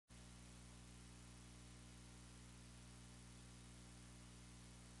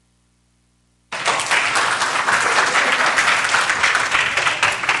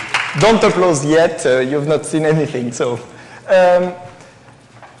don't upload yet. You've not seen anything. So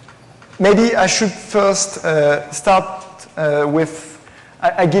maybe I should first start with,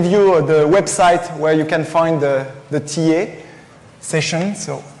 I give you the website where you can find the TA session.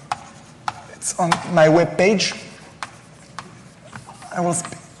 So it's on my web page. I will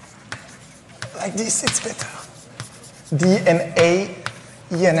speak like this, it's better.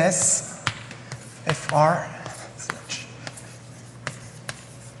 DNAENSFR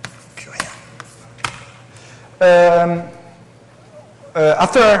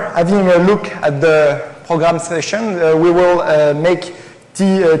after having a look at the program session, we will make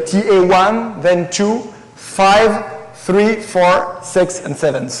TA1, then 2, 5, 3, 4, 6, and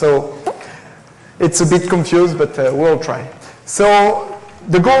 7. So it's a bit confused, but we'll try. So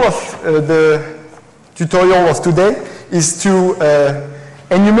the goal of the tutorial of today is to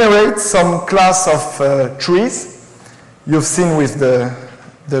enumerate some class of trees. You've seen with the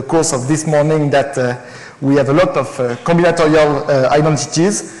course of this morning that we have a lot of combinatorial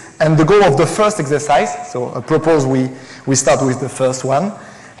identities. And the goal of the first exercise, so I propose we start with the first one.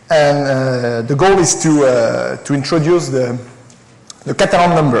 And the goal is to introduce the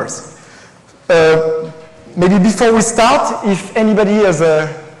Catalan numbers. Maybe before we start, if anybody has a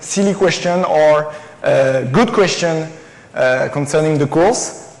silly question or a good question concerning the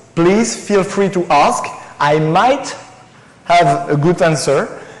course, please feel free to ask. I might have a good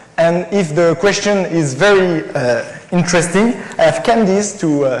answer. And if the question is very interesting, I have candies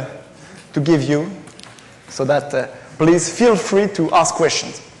to give you, so that please feel free to ask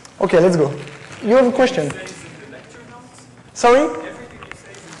questions. Okay, let's go. You have a question? Sorry? Everything you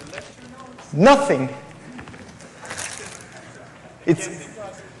say is in the lecture notes? Nothing.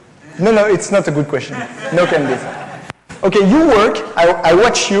 No, it's not a good question. No candies. Okay, you work, I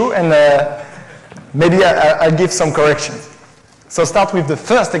watch you, and maybe I'll give some corrections. So start with the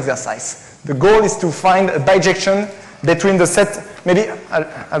first exercise. The goal is to find a bijection between the set. Maybe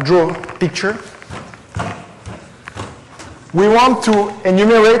I'll draw a picture. We want to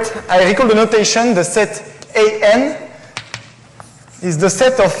enumerate, I recall the notation, the set AN is the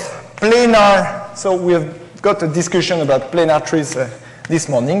set of planar. So we've got a discussion about planar trees this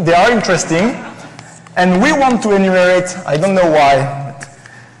morning. They are interesting. And we want to enumerate, I don't know why,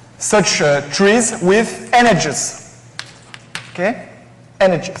 such trees with n edges. Okay?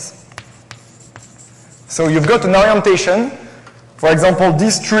 N edges. So you've got an orientation. For example,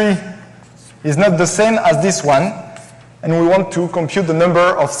 this tree is not the same as this one, and we want to compute the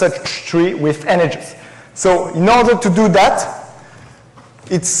number of such tree with n edges. So in order to do that,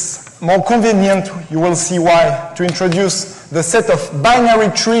 it's more convenient, you will see why, to introduce the set of binary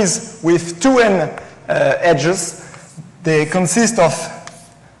trees with 2n edges. They consist of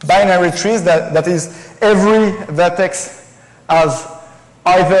binary trees, that is, every vertex has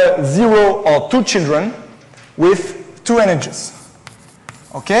either 0 or 2 children with 2n edges.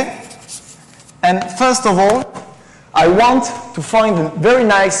 Okay? And first of all, I want to find a very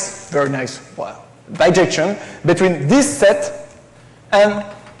nice, well, bijection between this set and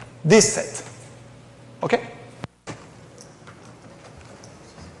this set. Okay?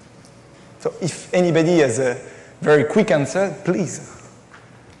 So if anybody has a very quick answer, please.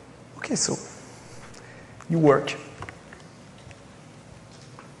 Okay, so you work.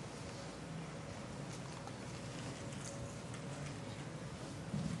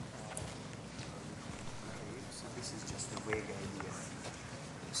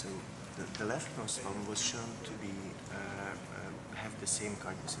 The leftmost one was shown to be have the same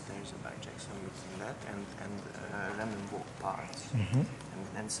card, so there's a bijection between that and random walk paths. Mm-hmm.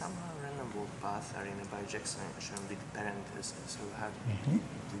 And somehow random walk paths are in a bijection shown with parentheses. So how do you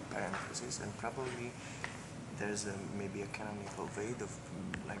do parentheses? And probably there's maybe a canonical way of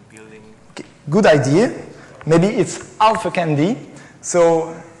like building. Okay. Good idea. Maybe it's alpha candy.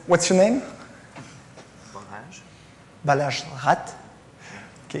 So what's your name? Balazs Rat.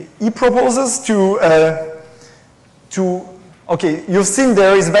 Okay. He proposes to okay, you've seen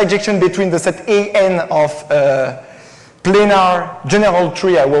there is bijection between the set AN of planar general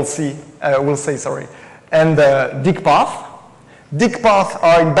tree, I will say, and dig path. Dig paths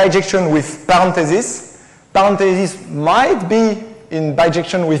are in bijection with parentheses. Parentheses might be in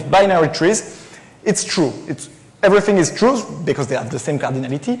bijection with binary trees. It's true. Everything is true because they have the same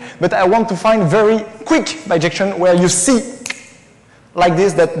cardinality, but I want to find very quick bijection where you see like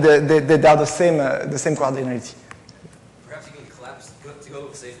this that they are the same cardinality. Perhaps you can collapse, to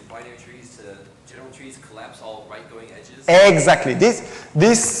go say from binary trees to general trees, collapse all right-going edges. Exactly.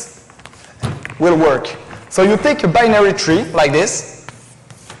 This will work. So you take a binary tree like this.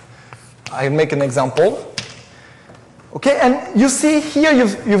 I'll make an example. Okay, and you see here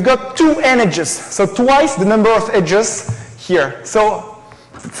you've got 2 n edges, so twice the number of edges here. So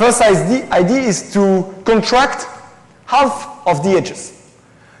first idea is to contract half of the edges.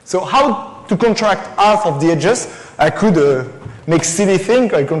 So how to contract half of the edges? I could make silly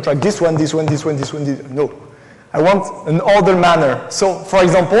thing, I contract this one, this one, this one, this one, this one. No. I want an order manner. So for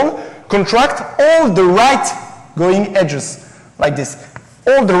example, contract all the right going edges like this.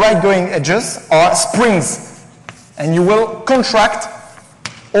 All the right going edges are springs. And you will contract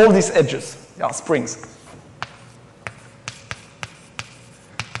all these edges. They are springs.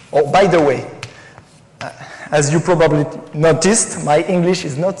 Oh, by the way, as you probably noticed, my English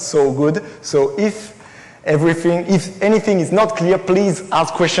is not so good. So if anything is not clear, please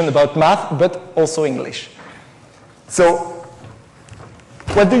ask questions about math, but also English. So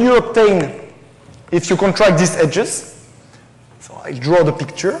what do you obtain if you contract these edges? So I draw the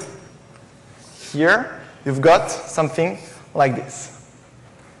picture. Here, you've got something like this.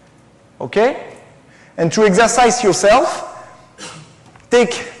 Okay? And to exercise yourself,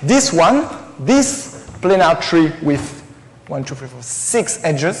 take this one, this planar tree with 1, 2, 3, 4, 6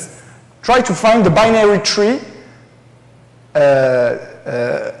 edges. Try to find the binary tree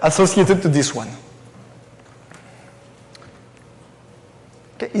associated to this one.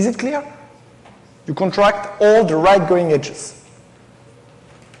 Okay, is it clear? You contract all the right going edges.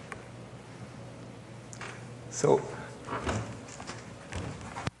 So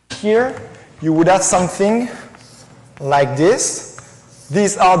here you would have something like this.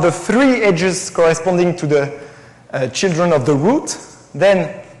 These are the 3 edges corresponding to the children of the root.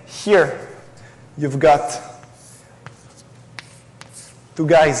 Then here you've got 2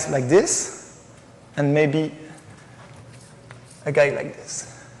 guys like this, and maybe a guy like this.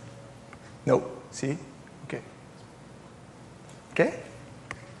 No, see? Okay. Okay?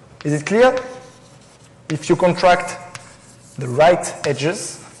 Is it clear? If you contract the right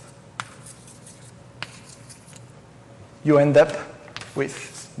edges, you end up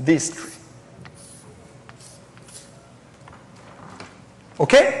with this tree.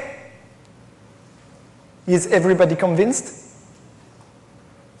 Okay? Is everybody convinced?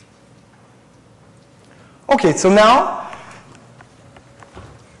 Okay, so now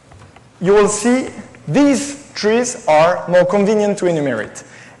you will see these trees are more convenient to enumerate.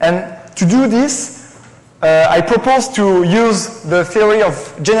 And to do this, I propose to use the theory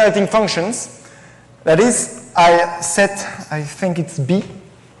of generating functions. That is, I set, I think it's B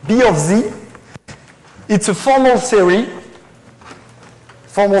of Z. It's a formal series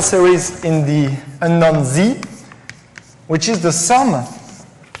in the unknown Z, which is the sum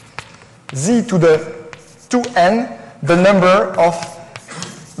Z to the 2n, the number of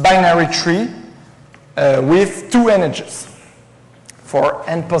binary tree with 2 n edges for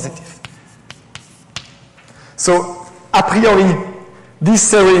n positive. So, a priori, this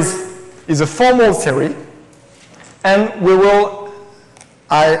series is a formal series, and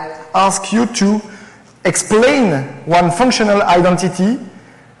I ask you to explain one functional identity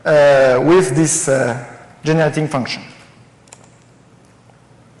with this generating function.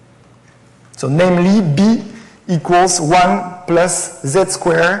 So, namely, B equals 1 plus Z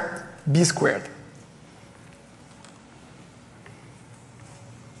squared, B squared.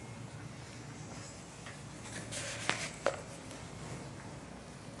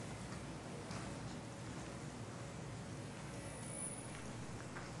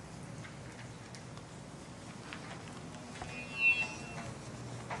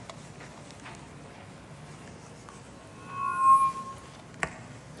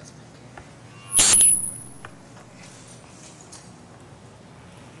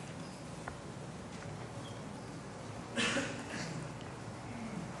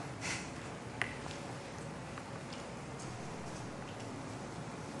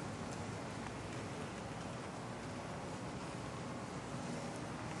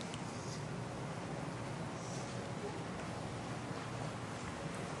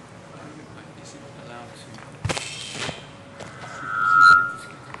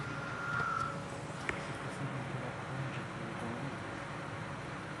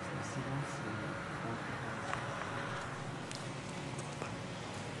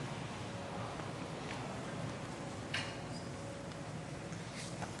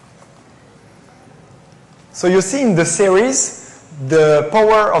 So you see in the series, the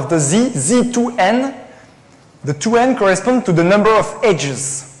power of the Z, Z2n, the 2n correspond to the number of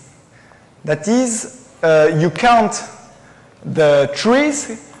edges. That is, you count the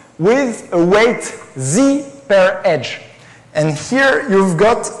trees with a weight Z per edge. And here you've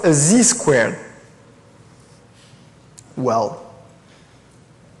got a Z squared. Well,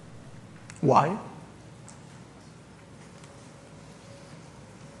 why?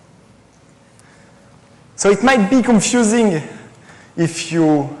 So it might be confusing if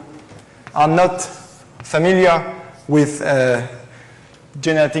you are not familiar with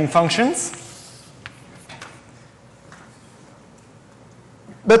generating functions.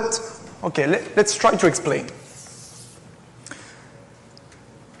 But, okay, let's try to explain.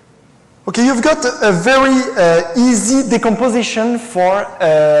 Okay, you've got a very easy decomposition for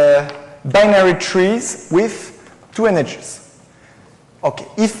binary trees with 2 n edges. Okay,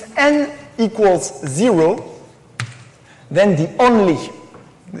 if n equals 0, then the only,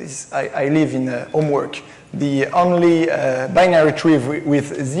 I live in homework, the only binary tree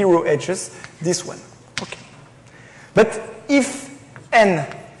with 0 edges, this one. Okay. But if n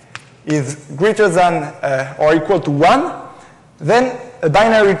is greater than or equal to 1, then a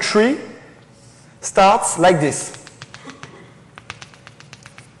binary tree starts like this.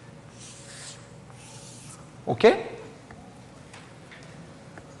 Okay?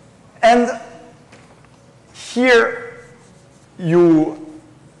 And here you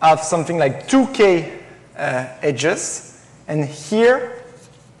have something like 2k edges, and here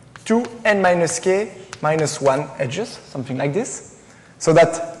 2n minus k minus 1 edges, something like this, so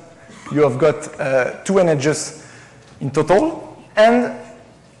that you have got 2n edges in total. And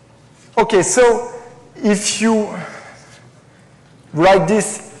okay, so if you write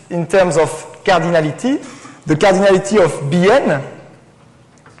this in terms of cardinality, the cardinality of Bn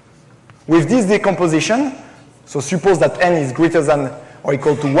with this decomposition, so suppose that n is greater than or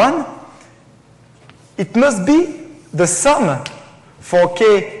equal to 1, it must be the sum for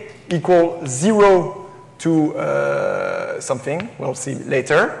k equal 0 to something, we'll see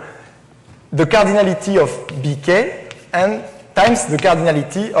later, the cardinality of bk and times the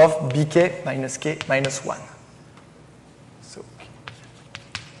cardinality of bk minus k minus 1. So,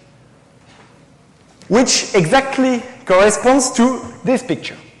 which exactly corresponds to this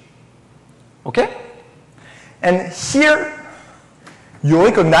picture. Okay? And here you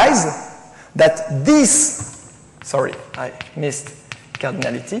recognize that this, sorry, I missed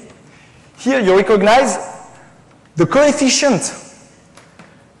cardinality. Here you recognize the coefficient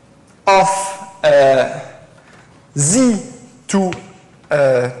of z to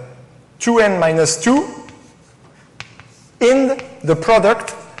 2n minus 2 in the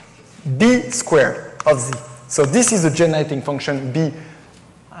product b squared of z. So this is the generating function b.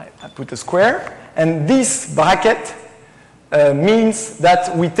 I put a square, and this bracket means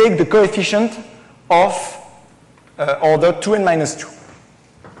that we take the coefficient of order 2n minus 2.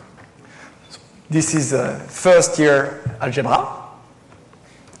 So this is first year algebra.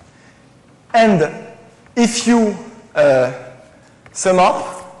 And if you sum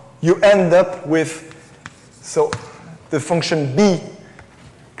up, you end up with, so the function b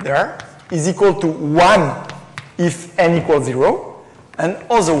there is equal to 1 if n equals 0, and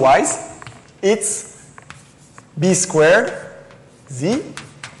otherwise it's b squared z,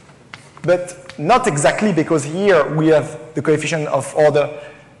 but not exactly, because here we have the coefficient of order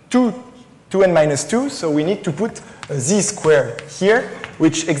 2n minus 2, so we need to put a z squared here,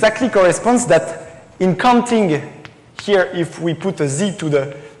 which exactly corresponds that in counting here, if we put a z to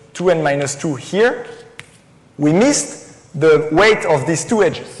the 2n minus 2 here, we missed the weight of these 2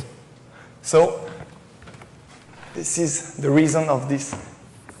 edges. So this is the reason of this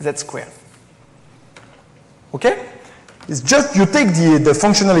z squared. Okay? It's just you take the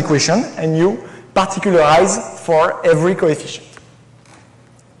functional equation and you particularize for every coefficient.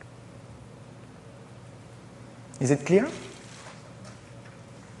 Is it clear?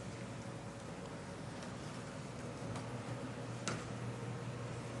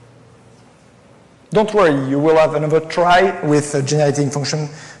 Don't worry, you will have another try with a generating function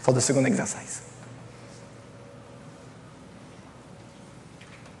for the second exercise.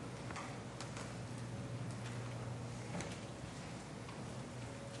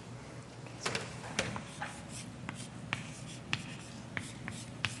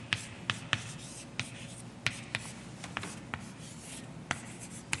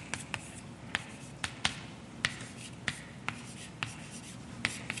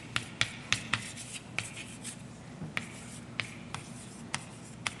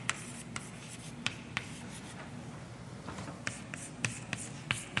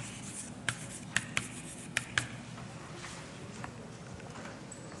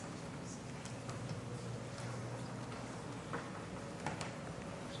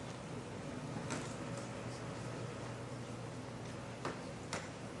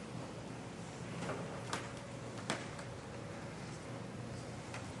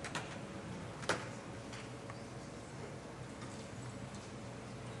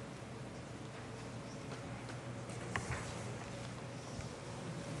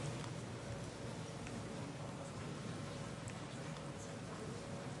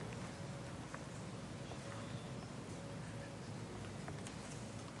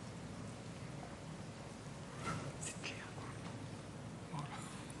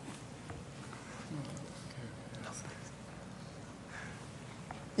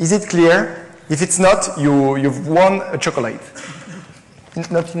 Is it clear? If it's not, you've won a chocolate.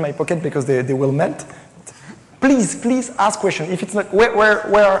 Not in my pocket because they will melt. Please ask questions. If it's not,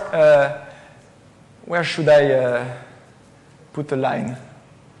 where should I put a line?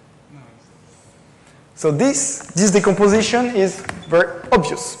 So this decomposition is very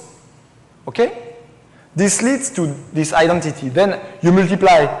obvious. Okay? This leads to this identity. Then you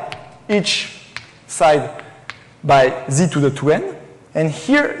multiply each side by z to the 2n, and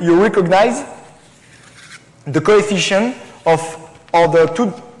here you recognize the coefficient of order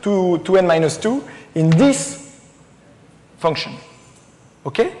 2n minus 2 in this function.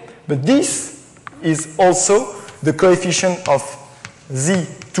 Okay? But this is also the coefficient of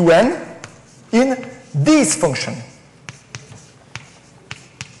z2n in this function.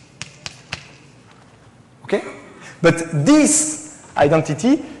 Okay? But this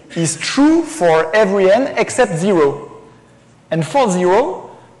identity is true for every n except 0. And for 0,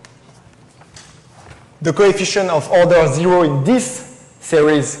 the coefficient of order 0 in this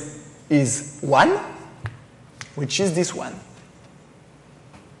series is 1, which is this one.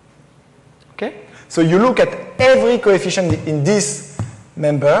 Okay? So you look at every coefficient in this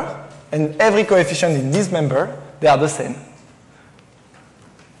member and every coefficient in this member, they are the same.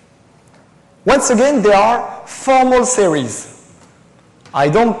 Once again, they are formal series. I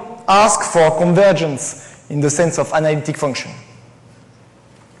don't ask for convergence in the sense of analytic function.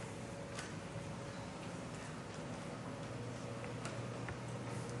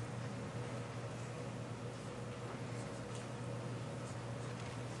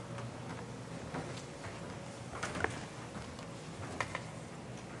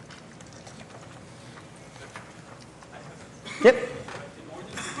 Yep. In order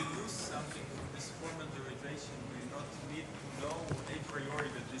to deduce something from this formal derivation, we not need to know a priori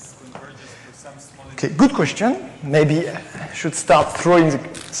that this converges to some small. Okay, good question. Maybe I should start throwing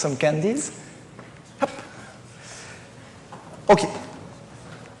some candies. Up. Okay.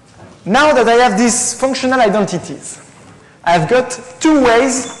 Now that I have these functional identities, I've got two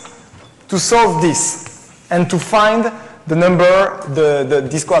ways to solve this and to find the number,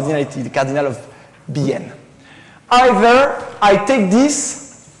 this cardinality, the cardinal of Bn. Either I take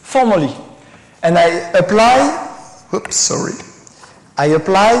this formally and I apply, I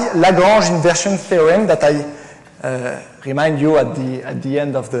apply Lagrange inversion theorem that I remind you at the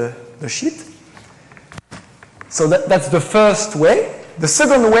end of the sheet. So that's the first way. The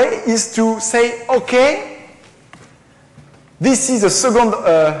second way is to say, okay, this is a second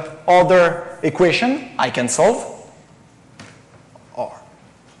order equation I can solve, or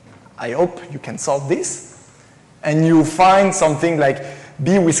I hope you can solve this. And you find something like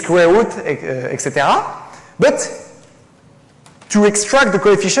b with square root, etc. But to extract the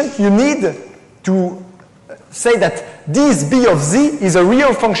coefficient, you need to say that this b of z is a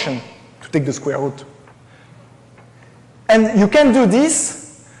real function, to take the square root. And you can do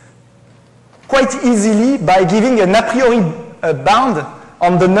this quite easily by giving an a priori bound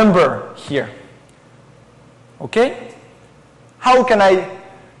on the number here. Okay? How can I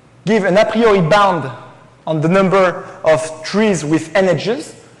give an a priori bound on the number of trees with n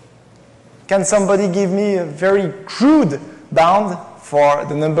edges? Can somebody give me a very crude bound for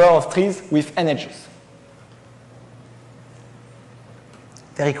the number of trees with n edges?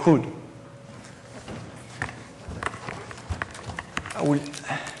 Very crude. I will.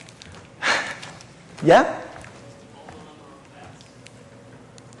 Yeah?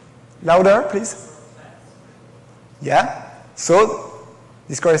 Louder, please. Yeah? So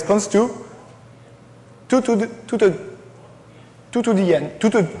this corresponds to 2 to the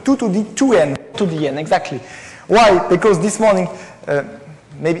 2n, exactly. Why? Because this morning,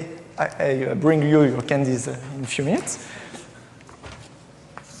 maybe I bring you your candies in a few minutes.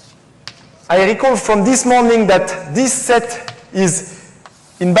 I recall from this morning that this set is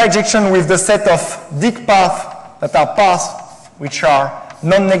in bijection with the set of Dick paths that are paths which are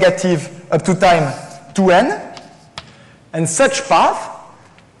non-negative up to time 2n. And such path,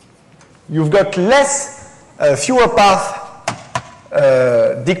 you've got fewer paths,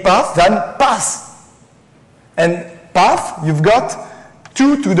 Dick paths than paths. And path, you've got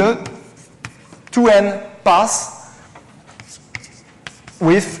 2 to the 2n paths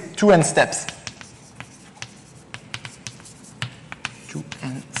with 2n steps.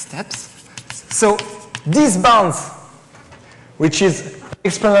 2n steps. So these bounds, which is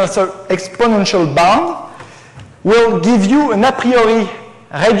exponential bound, will give you an a priori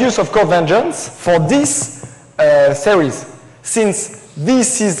radius of convergence for this series. Since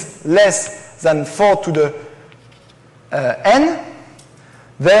this is less than 4 to the n,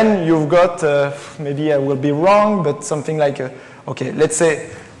 then you've got, maybe I will be wrong, but something like, okay, let's say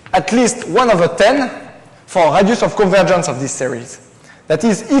at least 1/10 for radius of convergence of this series. That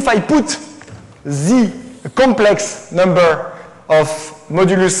is, if I put z, a complex number of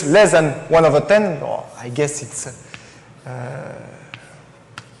modulus less than 1/10, or I guess it's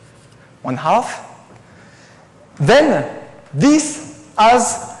 1/2, then this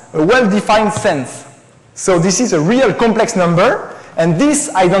has a well-defined sense. So this is a real complex number, and this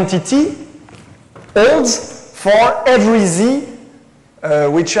identity holds for every z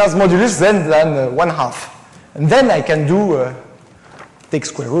which has modulus less than 1/2. And then I can do take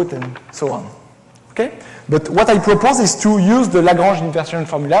square root and so on. Okay? But what I propose is to use the Lagrange inversion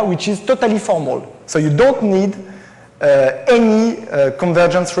formula, which is totally formal. So you don't need any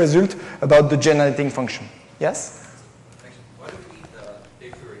convergence result about the generating function. Yes? Actually, why do we need the a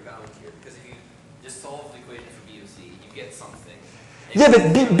priori bound here? Because if you just solve the equation for b of z, you get something. Yeah,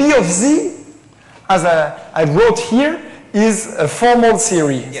 but b of z, as I wrote here, is a formal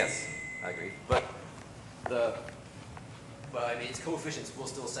series. Yes, I agree. But I mean, its coefficients will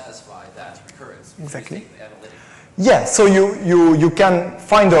still satisfy that recurrence. Exactly. The analytic. Yeah, so you can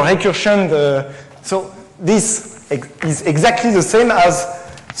find a recursion. So this is exactly the same as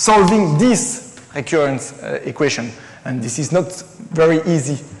solving this recurrence equation. And this is not very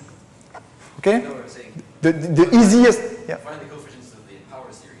easy. Okay? No, I'm saying The easiest, yeah. finding the coefficients of the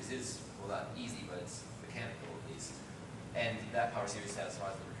power series is, well, not easy, but it's mechanical at least. And that power series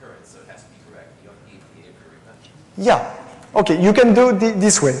satisfies the recurrence, so it has to be correct. You don't need the a priori bound. Yeah. Okay, you can do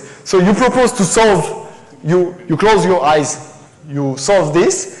this way. So you propose to solve, you close your eyes, you solve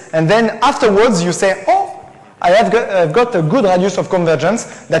this, and then afterwards you say, oh, I've got a good radius of convergence.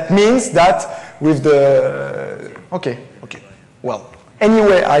 That means that with the, okay. Well,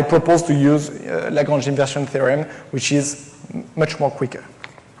 anyway, I propose to use Lagrange inversion theorem, which is much more quicker.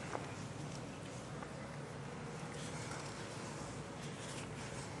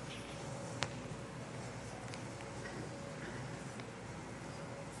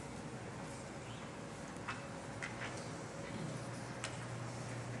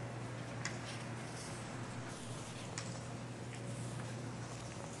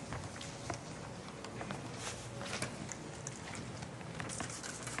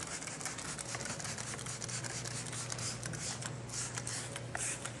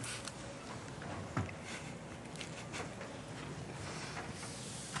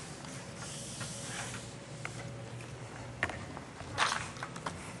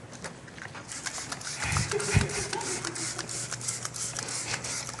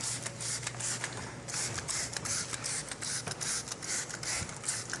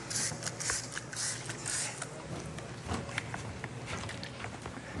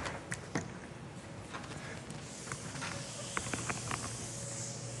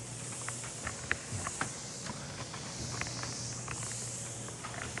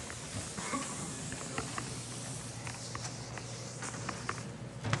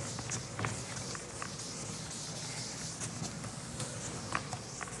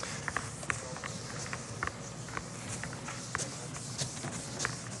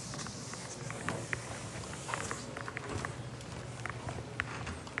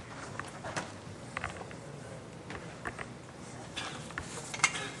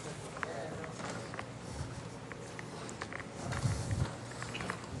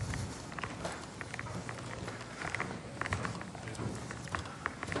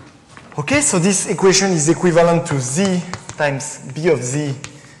 Okay, so this equation is equivalent to z times b of z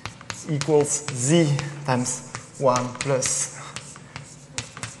equals z times 1 plus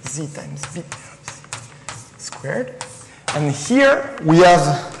z times b squared. And here we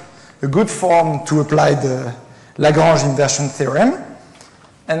have a good form to apply the Lagrange inversion theorem.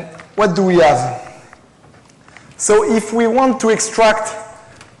 And what do we have? So if we want to extract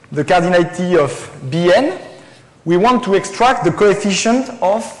the cardinality of Bn, we want to extract the coefficient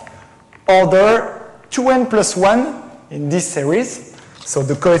of order 2n plus 1 in this series. So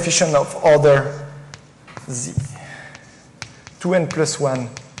the coefficient of order z, 2n plus 1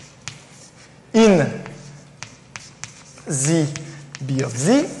 in z b of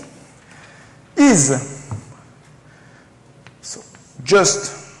z is, so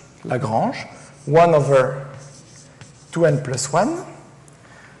just Lagrange, 1 over 2n plus 1,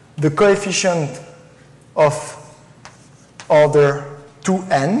 the coefficient of order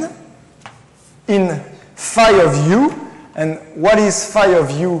 2n in phi of u. And what is phi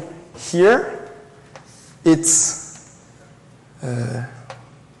of u here? It's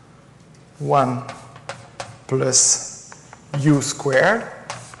 1 plus u squared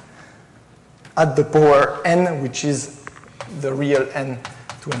at the power n, which is the real n,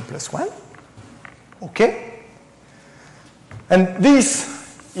 2n plus 1. Okay? And this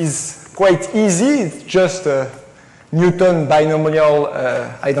is quite easy. It's just a Newton binomial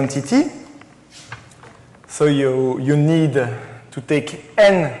identity. So you need to take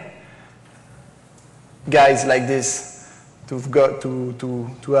n guys like this to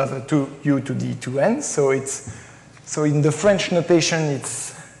have a 2u to the 2n. So in the French notation,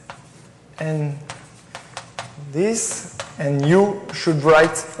 it's n this, and you should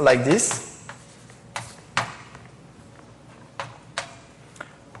write like this.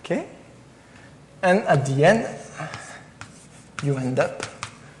 Okay? And at the end, you end up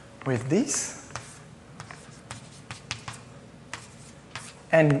with this.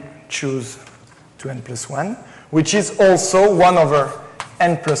 And choose 2n plus 1, which is also 1 over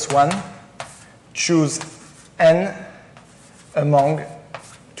n plus 1. Choose n among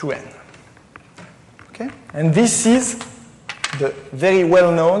 2n. Okay? And this is the very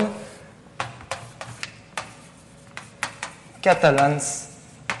well-known Catalan's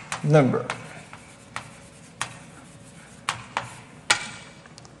number.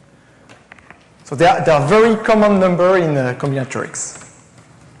 So they are very common number in combinatorics.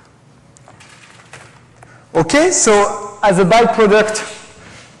 Okay, so as a byproduct,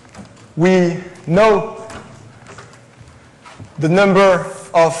 we know the number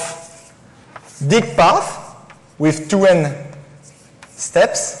of dig path with 2n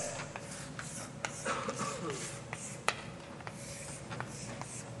steps.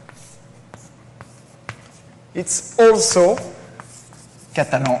 It's also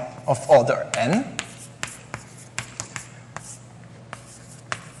Catalan of order n.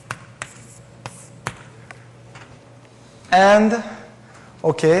 And,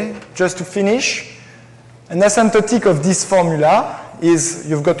 okay, just to finish, an asymptotic of this formula is,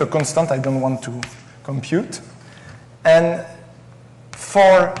 you've got a constant I don't want to compute, and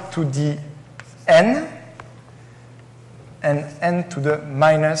 4 to the n, and n to the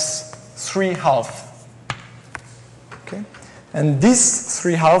minus 3/2. Okay? And this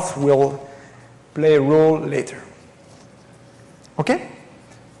 3/2 will play a role later. Okay?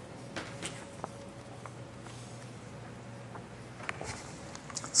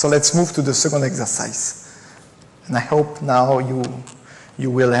 So let's move to the second exercise. And I hope now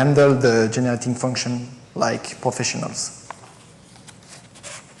you will handle the generating function like professionals.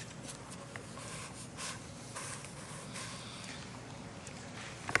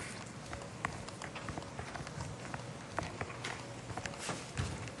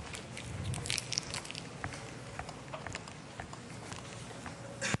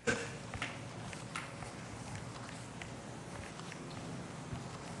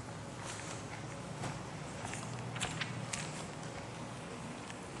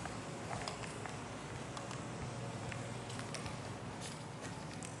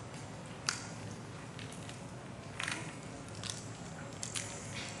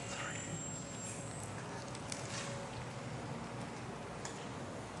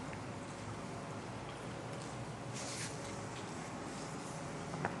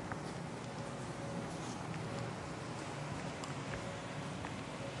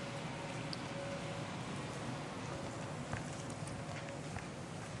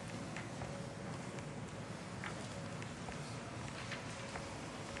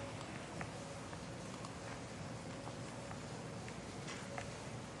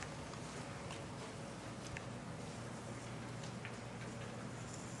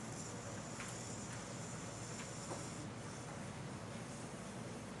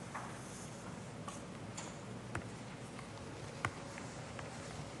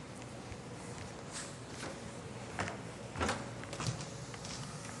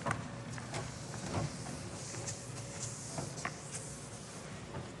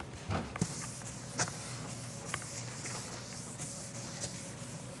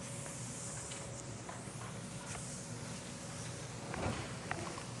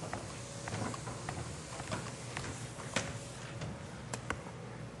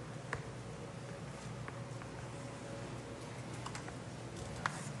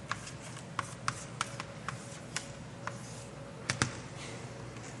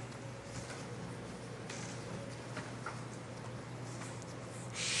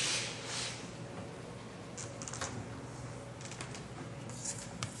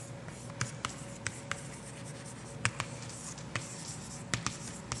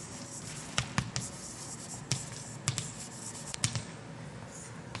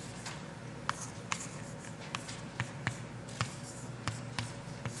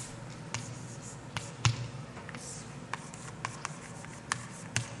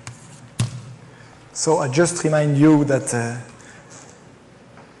 So I just remind you that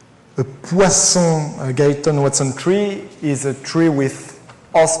a Poisson Guyton-Watson tree is a tree with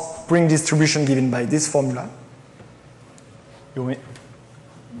offspring distribution given by this formula.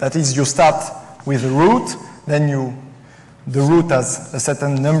 That is, you start with a root, then the root has a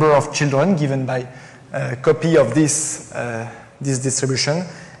certain number of children given by a copy of this distribution,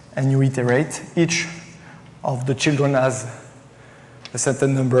 and you iterate. Each of the children has a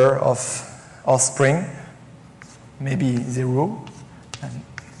certain number of offspring, maybe 0, and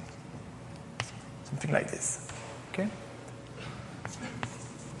something like this. Okay?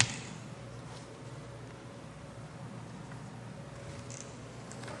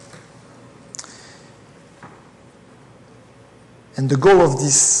 And the goal of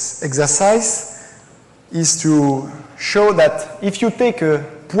this exercise is to show that if you take a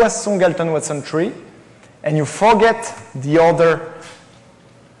Poisson-Galton-Watson tree and you forget the order,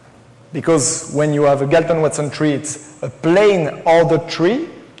 because when you have a Galton-Watson tree, it's a plain ordered tree,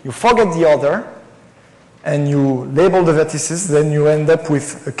 you forget the order, and you label the vertices, then you end up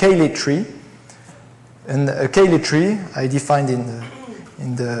with a Cayley tree. And a Cayley tree, I defined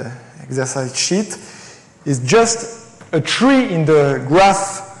in the exercise sheet, is just a tree in the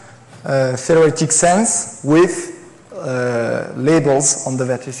graph theoretic sense with labels on the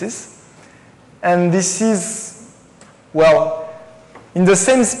vertices. And this is, well, in the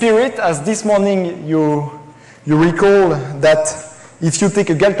same spirit as this morning you recall that if you take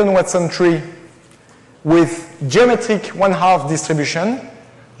a Galton-Watson tree with geometric 1/2 distribution,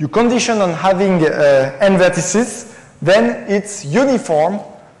 you condition on having n vertices, then it's uniform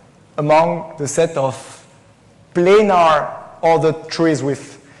among the set of planar ordered trees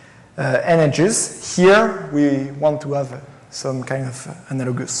with n edges. Here we want to have some kind of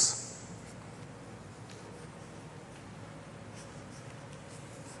analogous.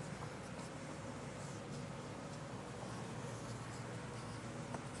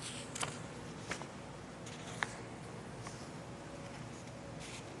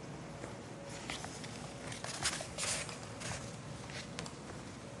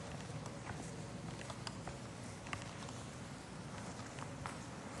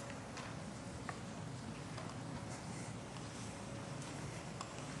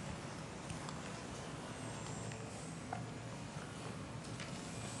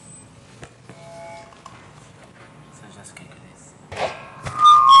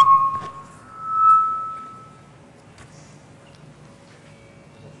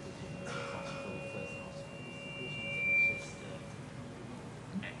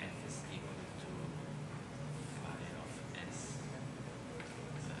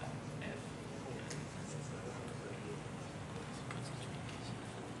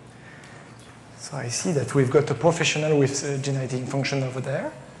 So I see that we've got a professional with a generating function over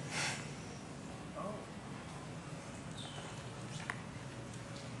there.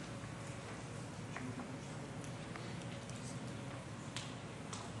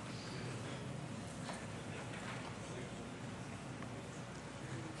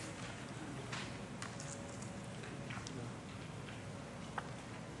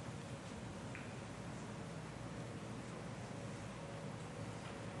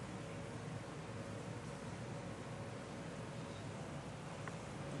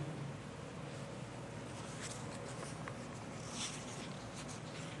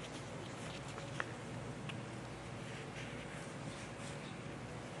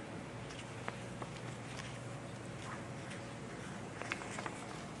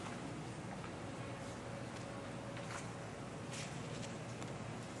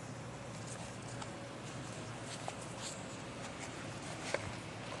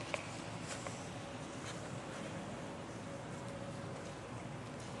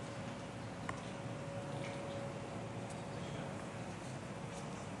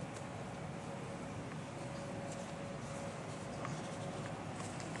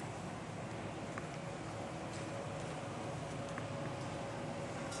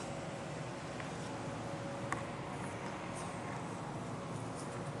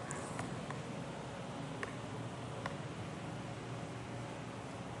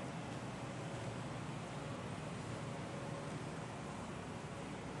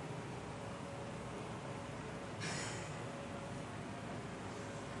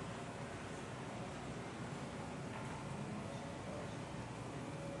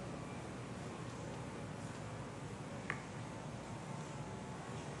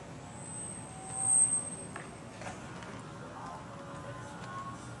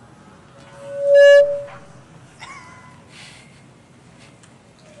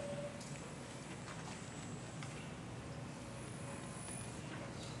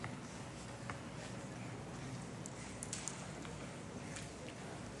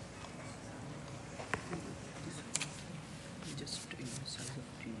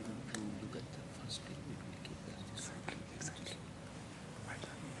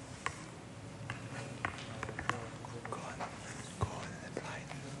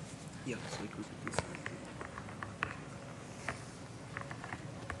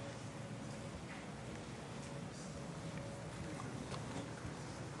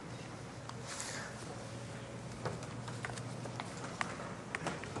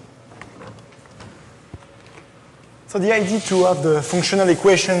 So the idea to have the functional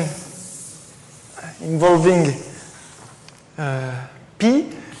equation involving P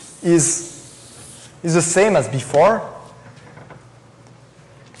is the same as before.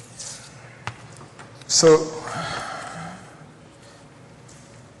 So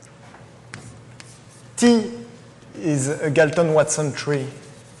T is a Galton-Watson tree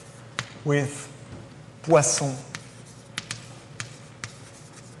with Poisson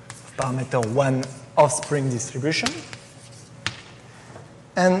parameter 1 offspring distribution.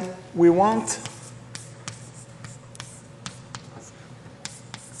 And we want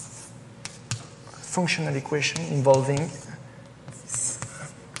functional equation involving this.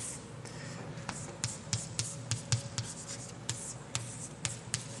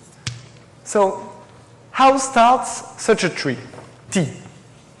 So how starts such a tree? T.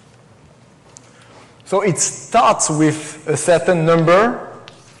 So it starts with a certain number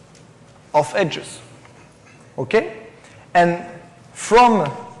of edges. Okay? And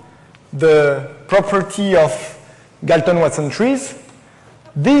from the property of Galton-Watson trees,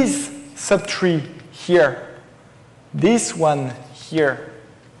 this subtree here, this one here,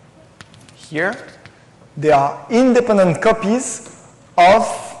 here, they are independent copies of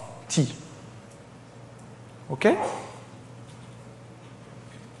T. Okay?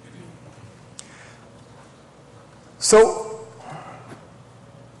 So,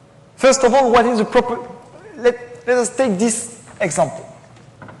 first of all, what is the let us take this example.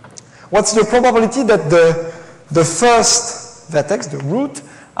 What's the probability that the first vertex, the root,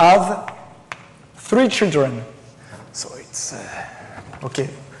 have 3 children? So it's, okay,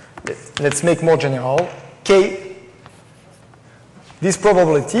 let's make more general. K, this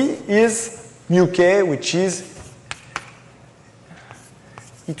probability is mu k, which is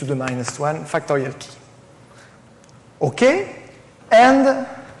e to the minus 1 factorial k. Okay? And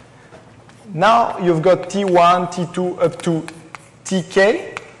now you've got T1, T2 up to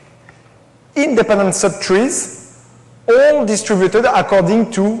Tk, independent subtrees, all distributed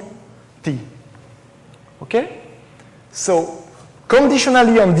according to T. Okay? So,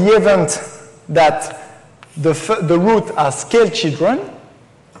 conditionally on the event that the root has scale children,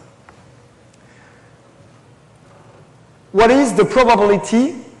 what is the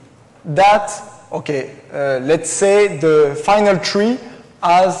probability that, okay, let's say the final tree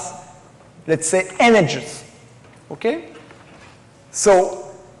has, let's say, n edges. Okay? So,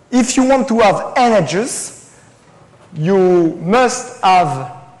 if you want to have n edges, you must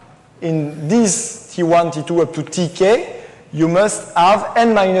have, in this T1, T2 up to Tk, you must have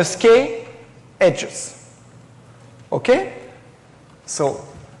n minus k edges. Okay? So,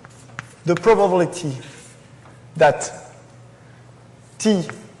 the probability that T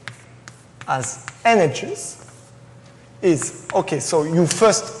has n edges is, okay, so you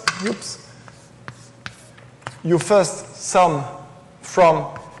first sum from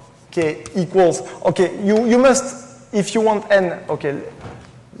k equals, okay, you must, if you want n, okay,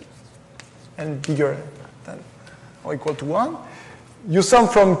 n bigger than or equal to 1, you sum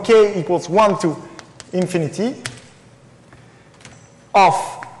from k equals 1 to infinity of,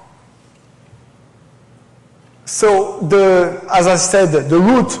 so as I said, the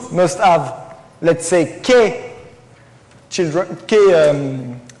root must have, let's say, k children,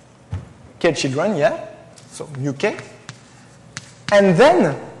 k children, yeah, so mu k, and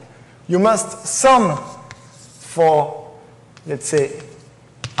then you must sum for, let's say,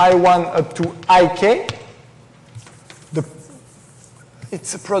 I1 up to Ik,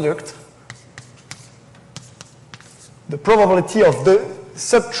 it's a product, the probability of the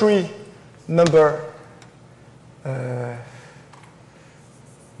subtree number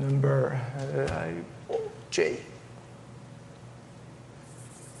j.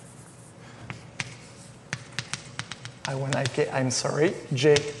 I1 Ik, I'm sorry,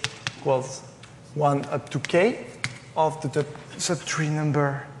 j equals 1 up to k of the subtree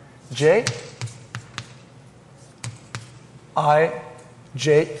number j, I,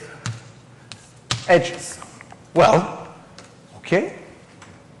 j edges. Well, okay.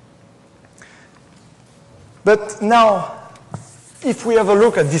 But now, if we have a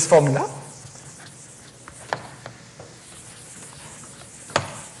look at this formula,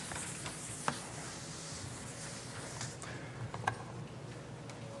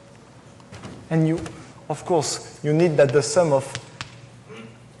 and you, of course, you need that the sum of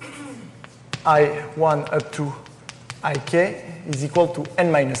I1 up to Ik is equal to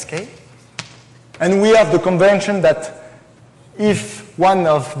n minus k. And we have the convention that if one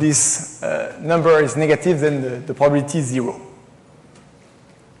of these number is negative, then the probability is 0.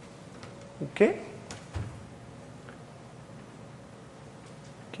 Okay?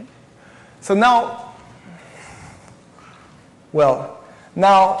 Okay. So now, Well,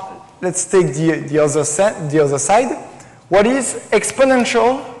 now let's take the other side. What is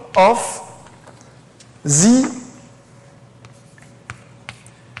exponential of z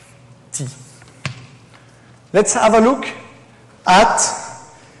t? Let's have a look at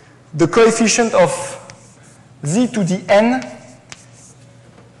the coefficient of z to the n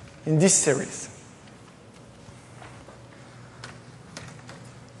in this series.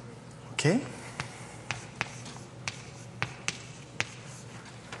 Okay?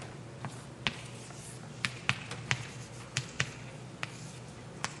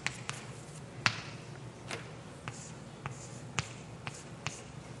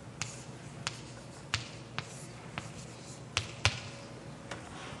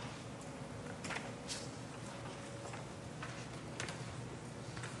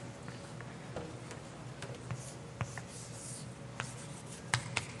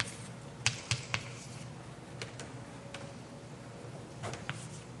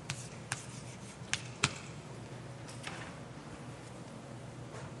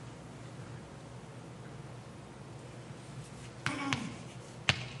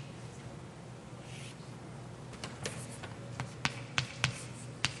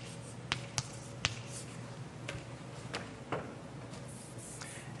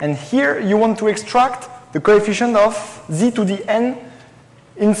 And here you want to extract the coefficient of z to the n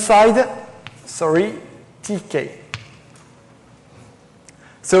inside, tk.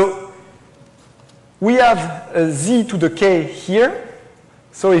 So we have a z to the k here.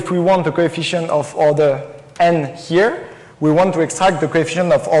 So if we want the coefficient of order n here, we want to extract the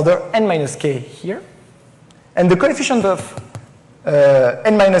coefficient of order n minus k here. And the coefficient of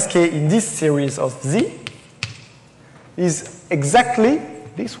n minus k in this series of z is exactly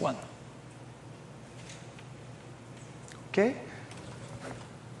this one. Okay?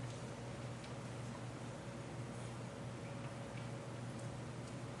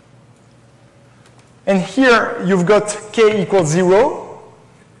 And here you've got k equals 0,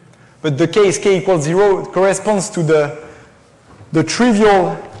 but the case k equals 0 corresponds to the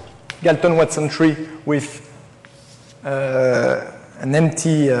trivial Galton-Watson tree with an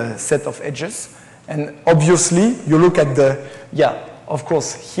empty set of edges. And obviously, you look at of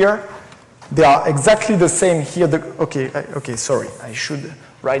course, here, they are exactly the same here. Okay, sorry. I should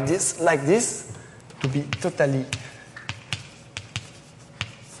write this like this to be totally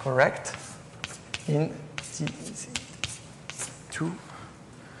correct in T2.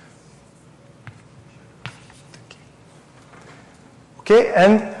 Okay,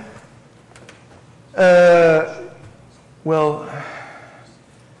 and, well,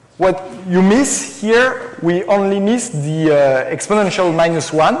 what you miss here, we only miss the exponential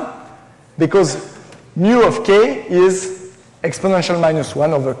minus 1, because mu of k is exponential minus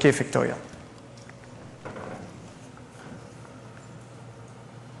 1 over k factorial.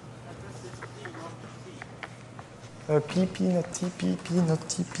 P, not T, P, not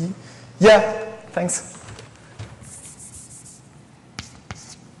TP. Yeah, thanks.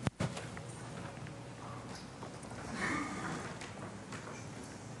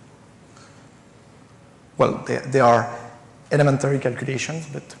 Well, they are elementary calculations,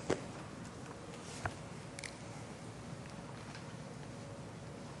 but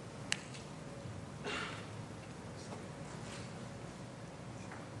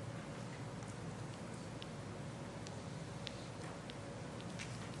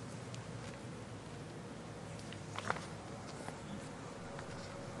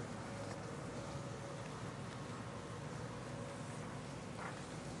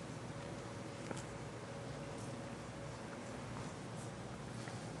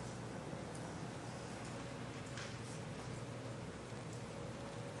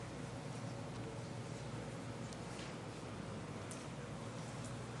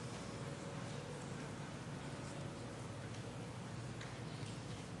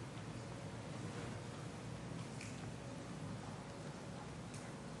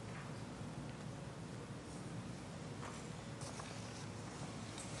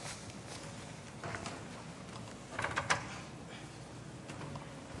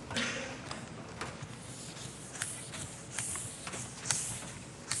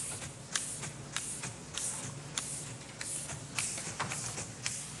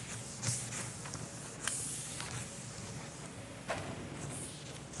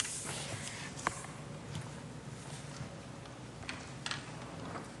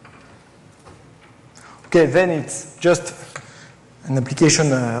okay, then it's just an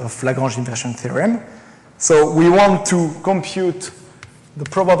application of Lagrange inversion theorem. So we want to compute the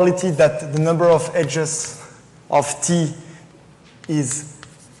probability that the number of edges of T is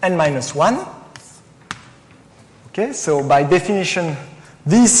n minus 1. Okay, so by definition,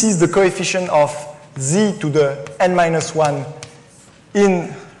 this is the coefficient of z to the n minus 1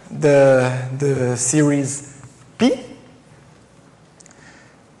 in the series P.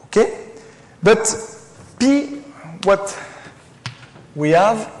 Okay, but P, what we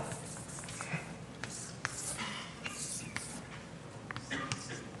have,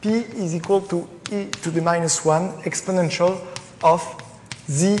 P is equal to e to the minus 1 exponential of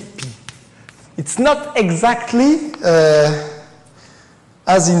zp. It's not exactly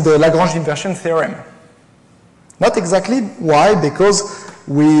as in the Lagrange inversion theorem. Not exactly. Why? Because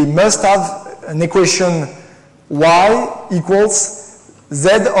we must have an equation y equals z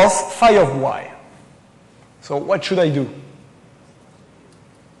of phi of y. So what should I do?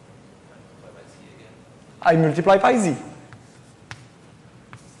 I multiply by z.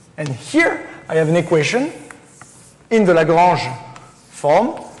 And here I have an equation in the Lagrange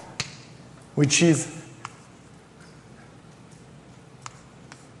form, which is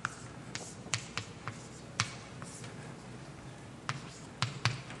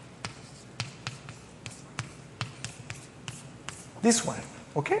this one,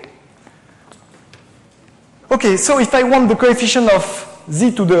 okay? Okay, so if I want the coefficient of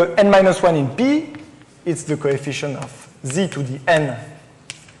z to the n minus 1 in P, it's the coefficient of z to the n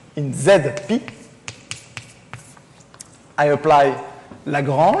in Zp. I apply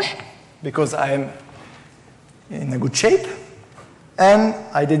Lagrange because I am in a good shape, and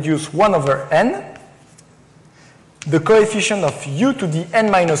I deduce 1 over n, the coefficient of u to the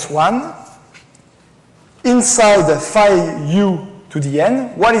n minus 1 inside phi u to the n.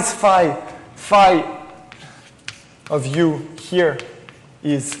 What is phi? Phi of u here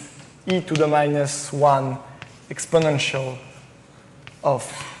is e to the minus 1 exponential of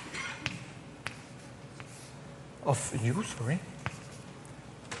u, sorry.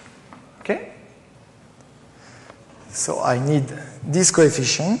 Okay? So I need this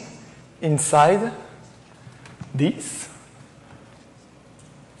coefficient inside this.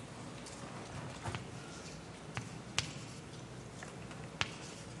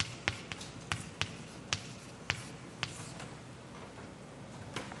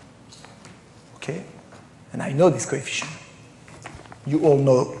 Okay? And I know this coefficient. You all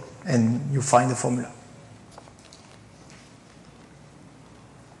know, and you find the formula.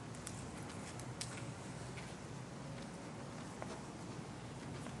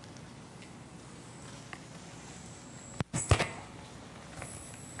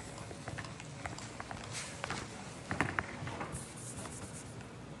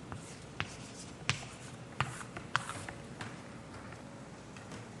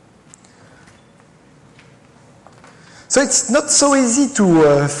 So it's not so easy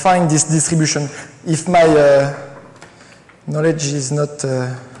to find this distribution. If my knowledge is not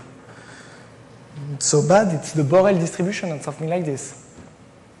so bad, it's the Borel distribution and something like this.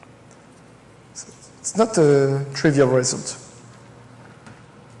 So it's not a trivial result.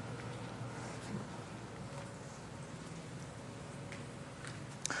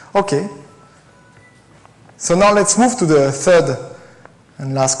 Okay. So now let's move to the third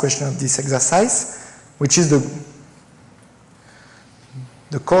and last question of this exercise, which is the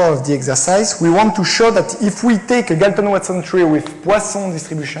core of the exercise. We want to show that if we take a Galton-Watson tree with Poisson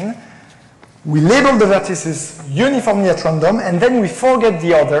distribution, we label the vertices uniformly at random, and then we forget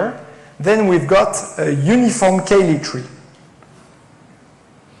the other, then we've got a uniform Cayley tree.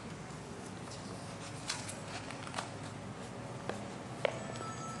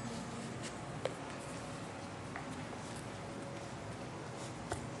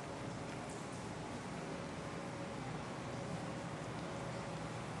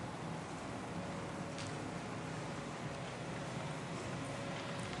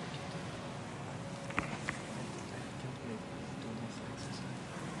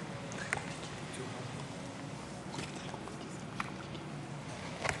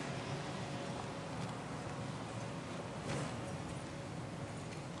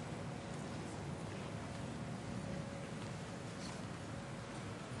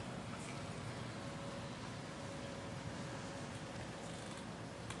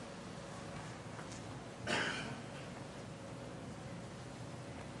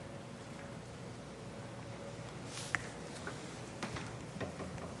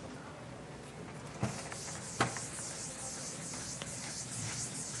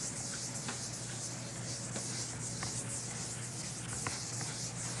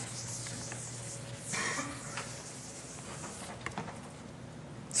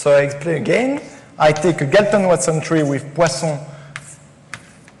 So I explain again. I take a Galton-Watson tree with Poisson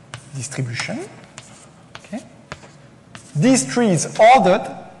distribution. This tree is ordered.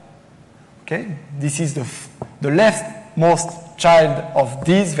 Okay, this is the the leftmost child of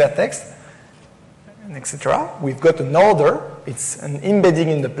this vertex, and etc. We've got an order. It's an embedding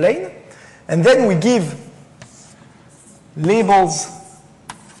in the plane. And then we give labels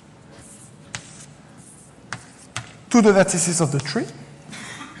to the vertices of the tree,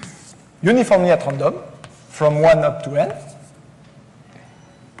 uniformly at random, from 1 up to n.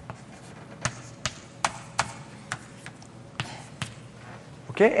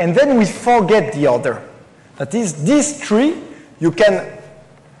 Okay, and then we forget the order. That is, this tree, you can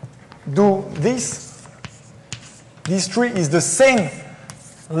do this. This tree is the same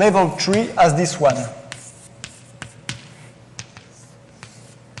level tree as this one.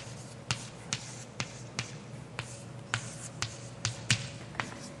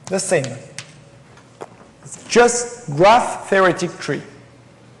 The same. It's just graph theoretic tree.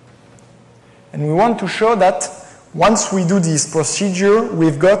 And we want to show that once we do this procedure,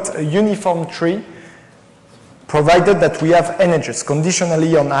 we've got a uniform tree, provided that we have n edges.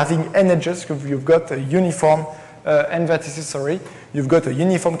 Conditionally on having n edges, you've got a uniform n vertices, sorry, you've got a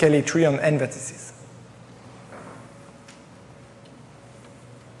uniform Cayley tree on n vertices.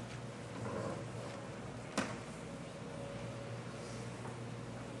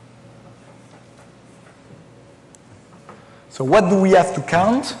 So what do we have to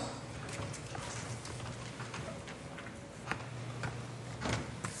count?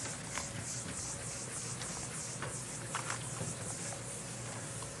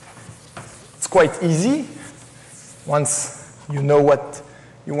 It's quite easy once you know what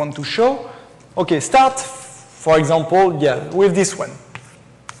you want to show. Okay, start, for example, with this one.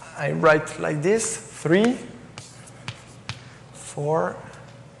 I write like this, 3, 4,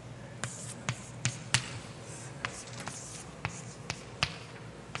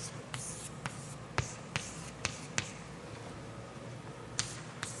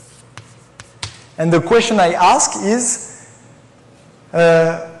 and the question I ask is,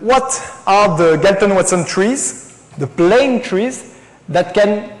 what are the Galton-Watson trees, the plane trees, that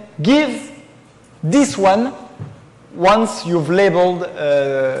can give this one once you've labeled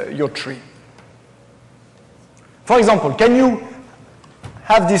your tree? For example, can you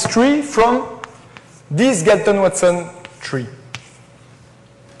have this tree from this Galton-Watson tree?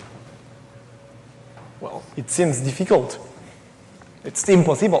 Well, it seems difficult. It's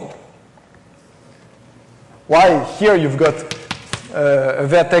impossible. Why? Here you've got a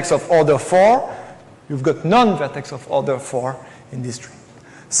vertex of order 4. You've got non-vertex of order 4 in this tree.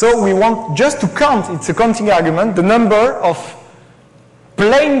 So we want just to count, it's a counting argument, the number of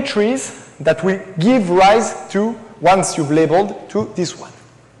plane trees that will give rise to, once you've labeled, to this one.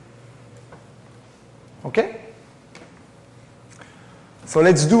 Okay? So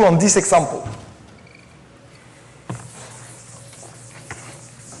let's do on this example.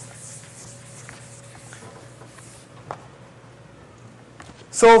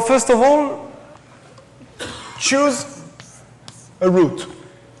 So first of all, choose a root.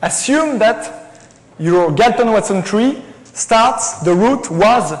 Assume that your Galton-Watson tree starts, the root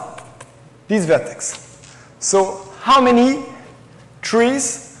was this vertex. So how many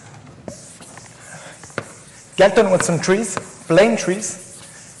trees, Galton-Watson trees, plane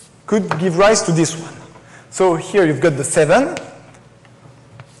trees, could give rise to this one? So here you've got the 7,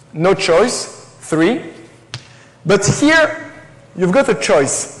 no choice, 3. But here you've got a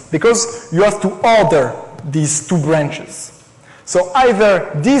choice, because you have to order these two branches. So either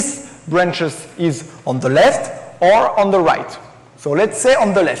this branches is on the left or on the right. So let's say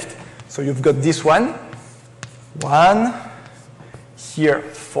on the left. So you've got this one, 1, here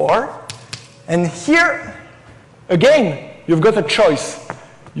 4, and here, again, you've got a choice.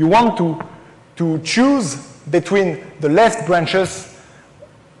 You want to choose between the left branches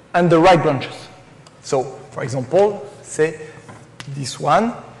and the right branches. So, for example, say this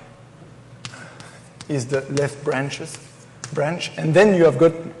one is the left branch, and then you've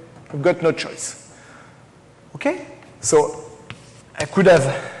got no choice. Okay? So I could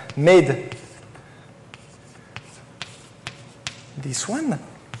have made this one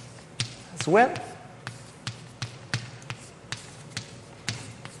as well.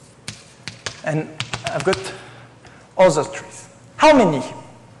 And I've got other trees. How many?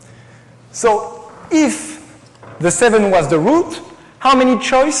 So if the 7 was the root, how many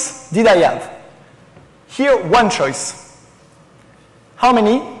choice did I have? Here, 1 choice. How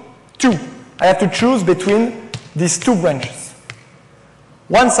many? 2. I have to choose between these 2 branches.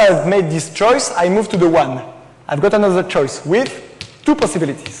 Once I've made this choice, I move to the 1. I've got another choice with 2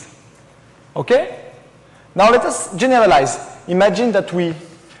 possibilities. Okay? Now let us generalize. Imagine that we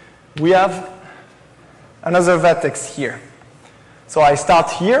have another vertex here. So I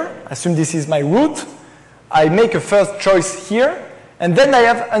start here, assume this is my root. I make a first choice here, and then I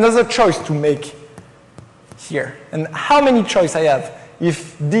have another choice to make here. And how many choices I have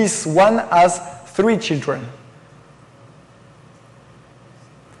if this one has 3 children?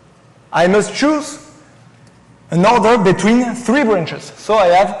 I must choose an order between 3 branches. So I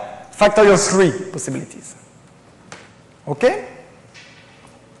have factorial 3 possibilities. Okay?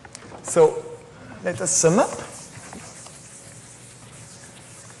 So let us sum up.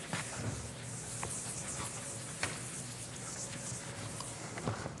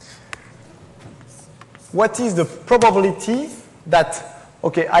 What is the probability that,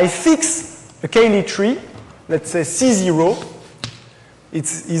 okay, I fix a Cayley tree, let's say C0, it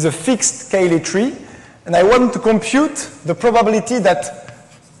is a fixed Cayley tree, and I want to compute the probability that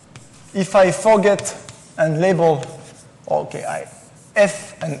if I forget and label, okay,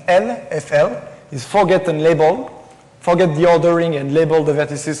 F and L, FL, is forget and label, forget the ordering and label the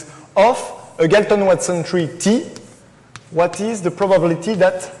vertices of a Galton-Watson tree T, what is the probability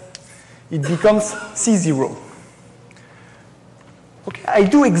that it becomes C0? Okay, I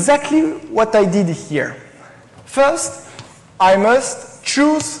do exactly what I did here. First, I must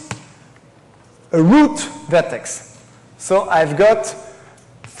choose a root vertex. So I've got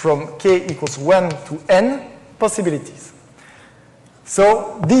from k equals 1 to n possibilities.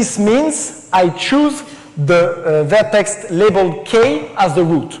 So this means I choose the vertex labeled k as the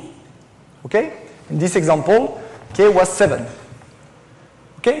root. Okay? In this example, k was 7.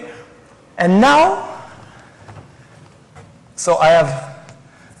 Okay? And now, so I have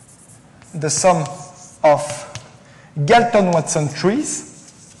the sum of Galton-Watson trees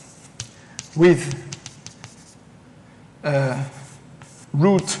with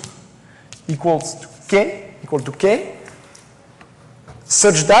root equal to k,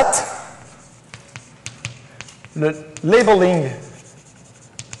 such that the labeling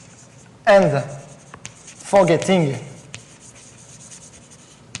and forgetting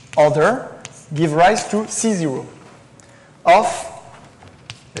order give rise to C0 of,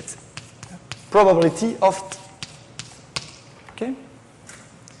 let's say, probability of t. Okay?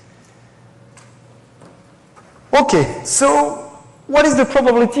 Okay, so what is the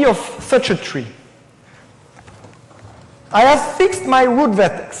probability of such a tree? I have fixed my root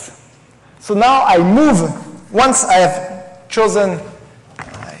vertex. So now I move, once I have chosen,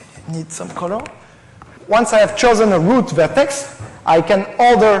 I need some color. Once I have chosen a root vertex, I can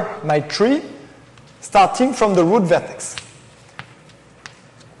order my tree starting from the root vertex.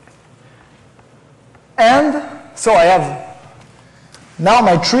 And so I have, now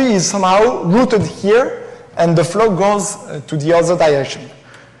my tree is somehow rooted here, and the flow goes to the other direction.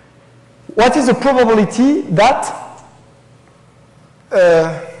 What is the probability that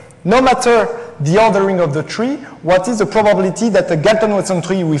no matter the ordering of the tree, what is the probability that a Galton-Watson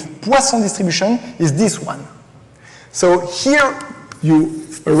tree with Poisson distribution is this one? So here you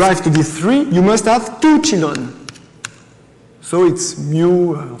arrive to this 3, you must have 2 children. So it's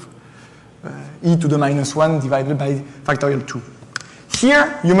mu e to the minus 1 divided by factorial 2.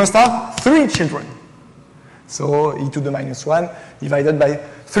 Here you must have 3 children. So e to the minus 1 divided by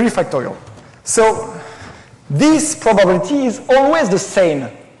 3 factorial. So this probability is always the same.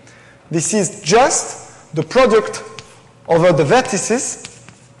 This is just the product over the vertices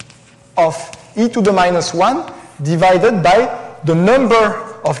of e to the minus 1 divided by the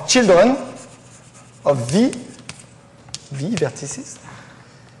number of children of v vertices,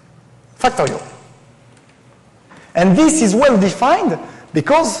 factorial. And this is well defined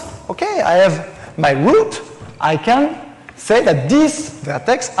because, okay, I have my root, I can say that this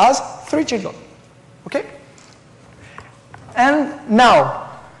vertex has 3 children. Okay? And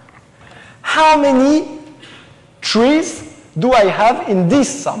now, how many trees do I have in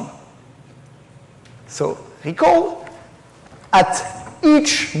this sum? So recall, at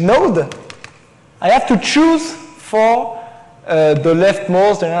each node, I have to choose for the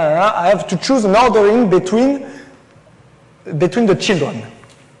leftmost, I have to choose an ordering between the children.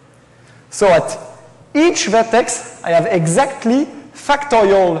 So at each vertex, I have exactly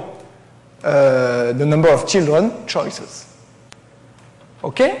factorial the number of children choices.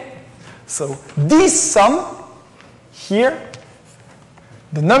 Okay? So this sum here,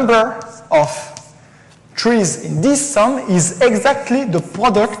 the number of trees in this sum is exactly the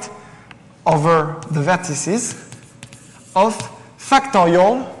product over the vertices of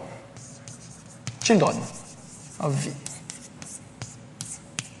factorial children of V.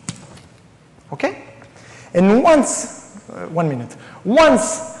 Okay? And once, 1 minute,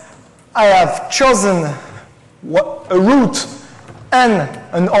 once I have chosen a root and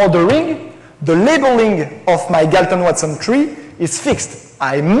an ordering, the labeling of my Galton-Watson tree is fixed.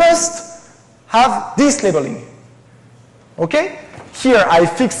 I must have this labeling. Okay? Here I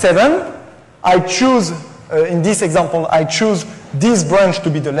fix 7. I choose, in this example, I choose this branch to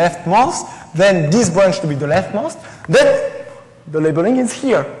be the leftmost, then this branch to be the leftmost. Then the labeling is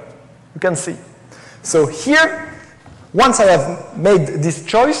here. You can see. So here, once I have made this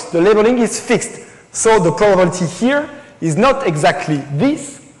choice, the labeling is fixed. So the probability here is not exactly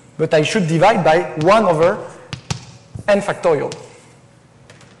this, but I should divide by 1 over n factorial.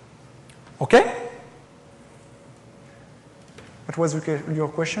 Okay? What was your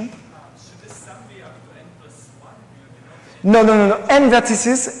question? Should this sum be up to n plus 1? No. N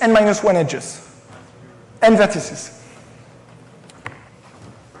vertices, n minus 1 edges. N vertices.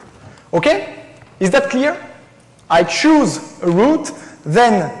 Okay? Is that clear? I choose a route,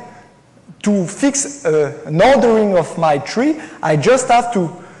 then to fix an ordering of my tree, I just have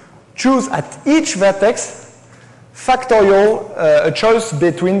to choose at each vertex factorial, a choice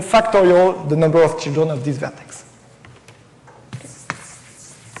between factorial the number of children of this vertex.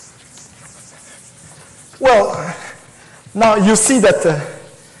 Well, now you see that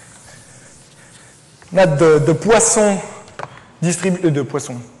the Poisson the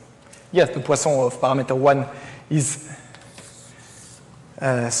Poisson of parameter 1 is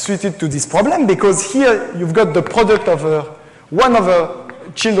suited to this problem, because here you've got the product of 1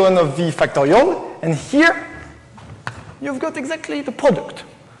 over children of v factorial, and here you've got exactly the product.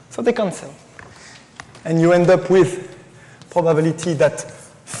 So they cancel. And you end up with probability that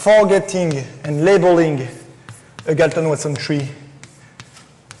forgetting and labeling a Galton-Watson tree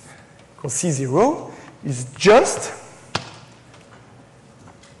equals C0 is just.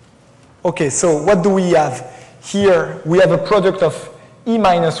 Okay, so what do we have? Here we have a product of e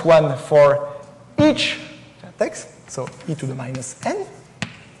minus 1 for each vertex, so e to the minus n.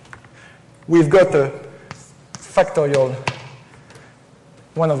 We've got a factorial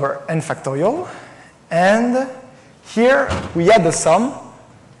 1 over n factorial, and here we add the sum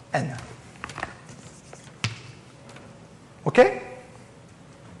n. Okay?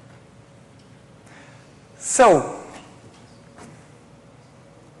 So,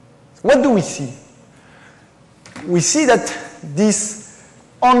 what do we see? We see that this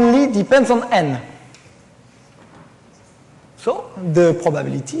only depends on n. So, the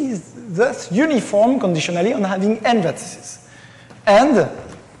probability is thus uniform conditionally on having n vertices. And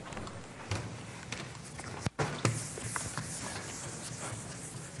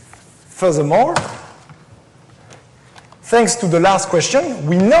furthermore, thanks to the last question,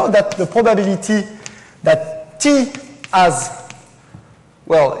 we know that the probability that T has,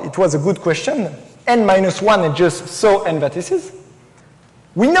 well, it was a good question, n minus 1 edges, so n vertices.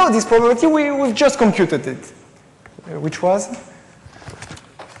 We know this probability, we've just computed it, which was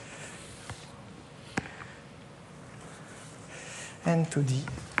n to the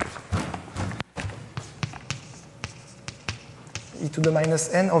e to the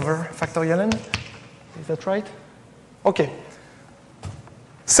minus n over factorial n. Is that right? Okay.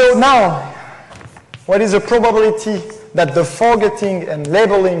 So now, what is the probability that the forgetting and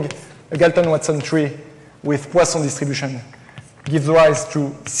labeling a Galton-Watson tree with Poisson distribution gives rise to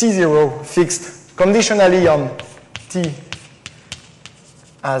C0 fixed conditionally on T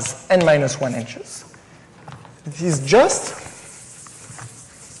as n minus 1 inches? It is just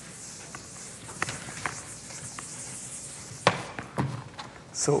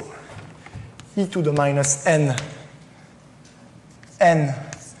so e to the minus n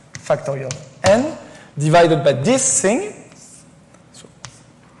factorial n divided by this thing, so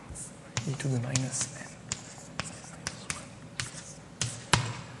e to the minus n.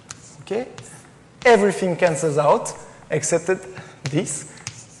 Okay, everything cancels out except this.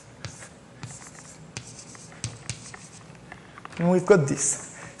 And we've got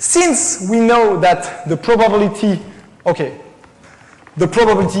this. Since we know that the probability, okay, the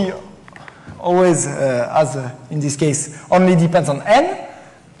probability always, as in this case, only depends on n.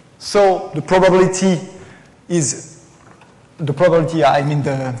 So the probability is, I mean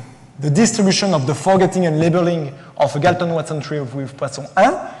the distribution of the forgetting and labeling of a Galton-Watson tree with Poisson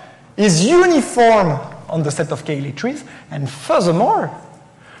 1 is uniform on the set of Cayley trees. And furthermore,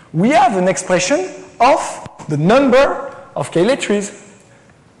 we have an expression of the number of Cayley trees.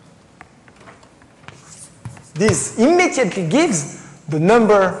 This immediately gives the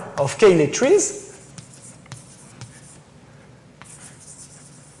number of Cayley trees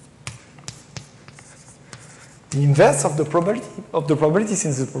the inverse of the probability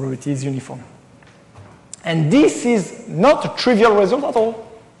since the probability is uniform. And this is not a trivial result at all.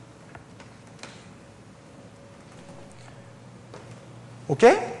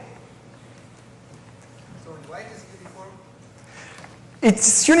 Okay? So why is it uniform?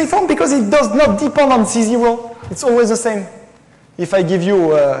 It's uniform because it does not depend on C0. It's always the same. If I give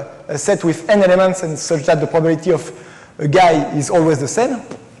you a set with n elements and such that the probability of a guy is always the same,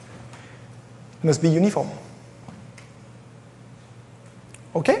 it must be uniform.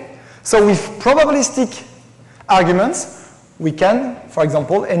 Okay? So with probabilistic arguments, we can, for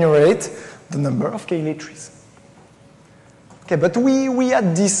example, enumerate the number of Cayley trees. Okay, but we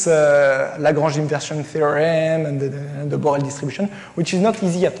had this Lagrange inversion theorem and the Borel distribution, which is not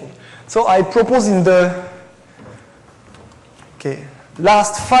easy at all. So I propose in the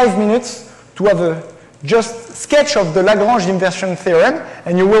last 5 minutes to have a just sketch of the Lagrange inversion theorem,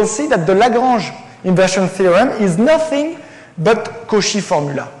 and you will see that the Lagrange inversion theorem is nothing but Cauchy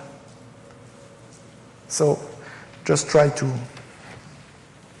formula. So just try to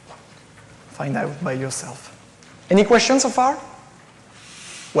find out by yourself. Any questions so far?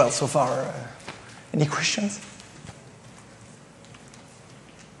 Well, so far, any questions?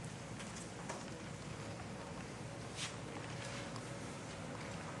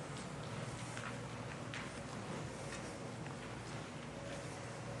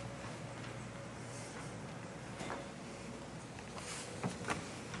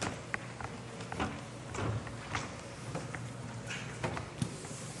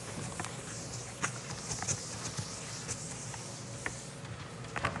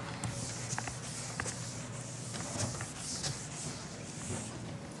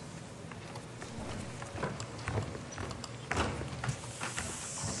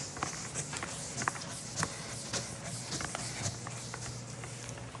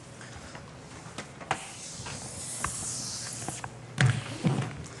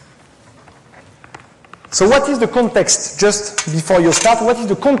 So what is the context, just before you start, what is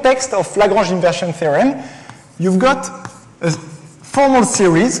the context of Lagrange inversion theorem? You've got a formal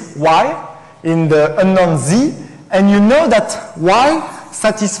series, y, in the unknown z, and you know that y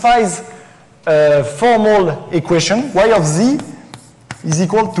satisfies a formal equation, y of z is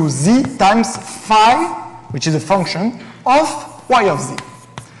equal to z times phi, which is a function, of y of z.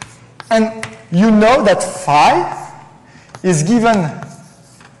 And you know that phi is given,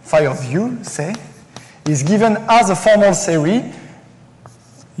 phi of u, say, is given as a formal series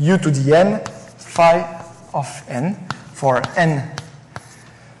u to the n phi of n for n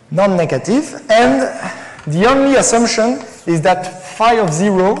non-negative, and the only assumption is that phi of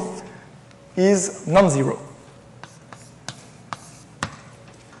 0 is non-zero.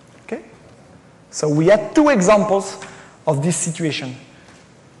 Okay? So we had 2 examples of this situation.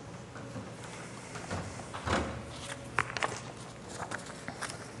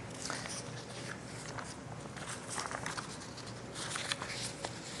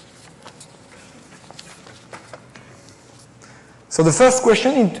 So the first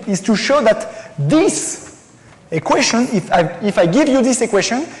question is to show that this equation, if I give you this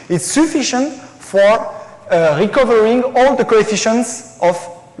equation, it's sufficient for recovering all the coefficients of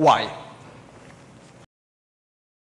y.